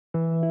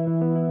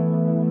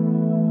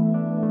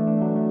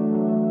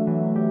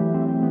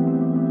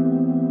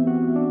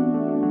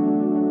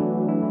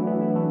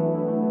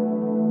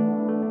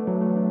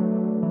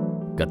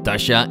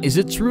Katascha is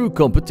a true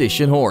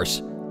competition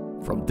horse.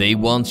 From day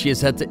one she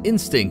has had the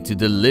instinct to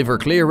deliver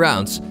clear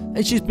rounds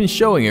and she's been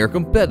showing her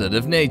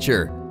competitive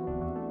nature.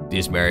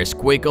 This mare is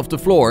quick off the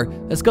floor,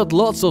 has got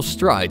lots of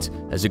stride,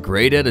 has a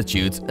great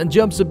attitude and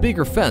jumps a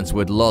bigger fence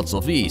with lots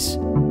of ease.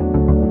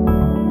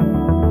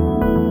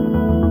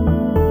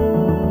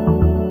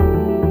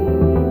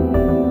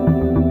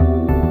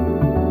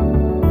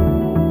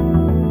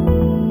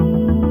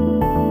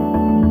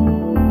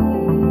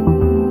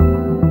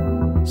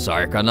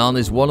 Kannan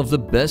is one of the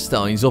best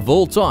stallions of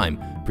all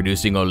time,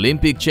 producing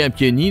Olympic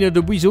champion Nino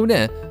de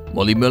Buissonnet,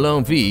 Molly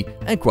Malone V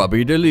and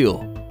Kwabir de Lille.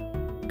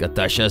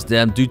 Katascha's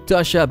dam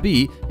Katascha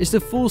B is the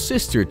full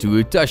sister to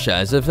Katascha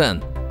as a van.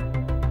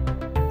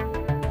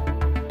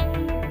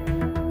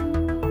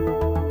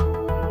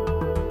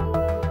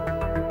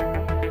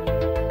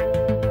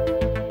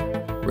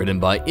 Ridden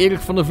by Erik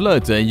van der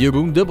Vleuten and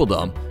Jeroen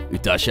Dubbeldam,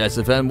 Katascha as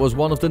a van was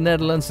one of the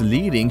Netherlands'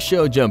 leading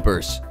show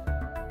jumpers.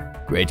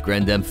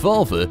 Great-granddam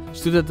Valve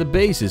stood at the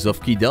basis of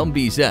Kidam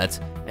BZ,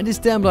 and his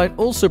dam line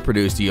also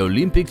produced the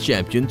Olympic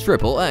champion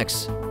Triple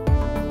X.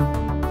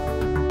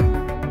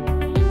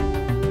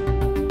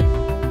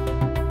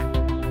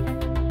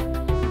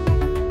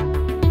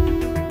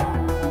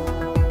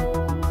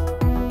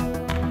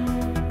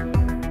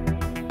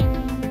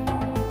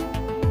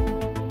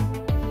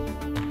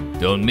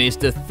 Don't miss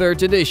the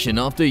third edition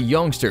of the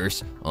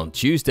Youngsters on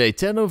Tuesday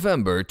 10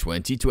 November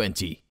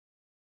 2020.